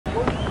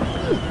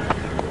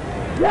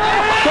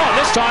Gone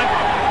this time.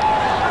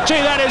 Gee,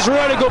 that is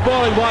really good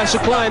bowling by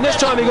Saqlain. This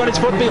time he got his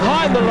foot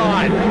behind the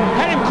line.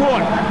 Had him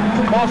caught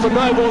off a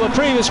no ball the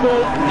previous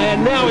ball,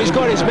 and now he's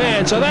got his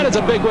man. So that is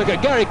a big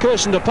wicket. Gary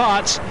Kirsten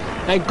departs,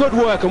 and good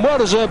work, and well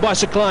deserved by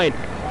Saqlain.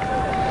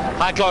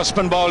 High-class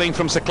spin bowling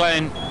from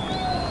Saqlain.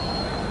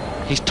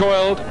 He's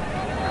toiled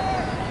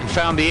and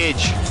found the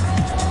edge.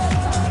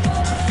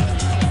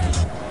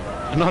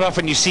 Not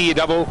often you see a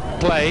double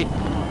play.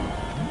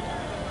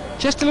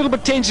 Just a little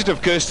bit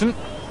tentative, Kirsten,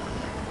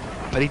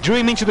 but he drew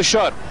him into the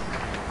shot.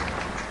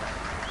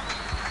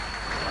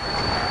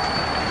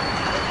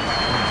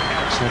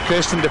 So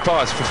Kirsten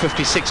departs for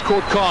 56.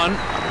 Caught Khan.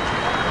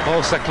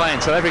 All Saqlain.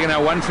 South Africa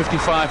now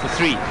 155 for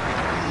 3.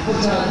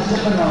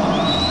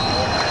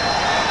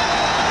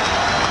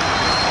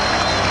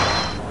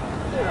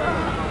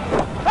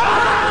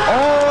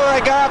 Oh,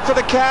 they go up for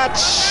the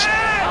catch,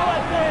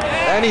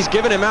 and he's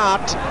given him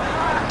out.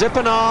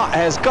 Dippenaar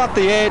has got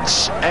the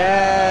edge,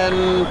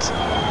 and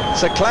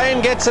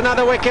Saqlain gets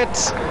another wicket.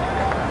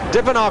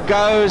 Dippenaar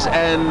goes,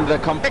 and the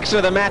complexion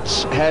of the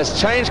match has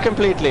changed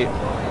completely.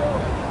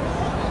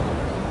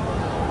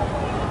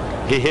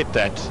 He hit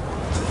that.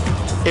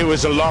 It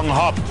was a long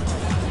hop.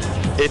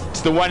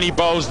 It's the one he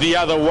bowls the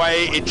other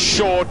way. It's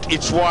short,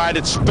 it's wide,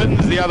 it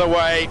spins the other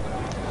way.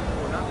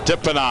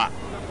 Dippenaar.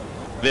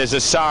 There's a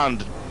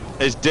sound.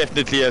 There's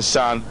definitely a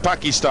sound.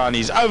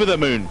 Pakistanis over the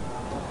moon.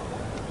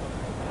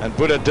 And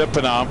Buddha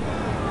Dippenaar.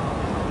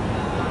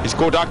 He's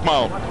caught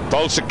Akmal.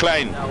 Bowls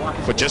Saqlain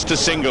for just a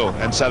single.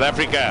 And South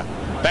Africa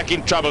back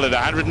in trouble at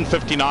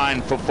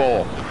 159 for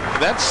 4.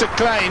 That's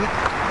Saqlain,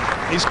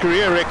 his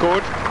career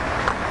record.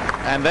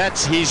 And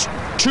that's his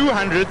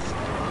 200th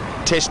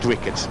test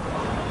wicket.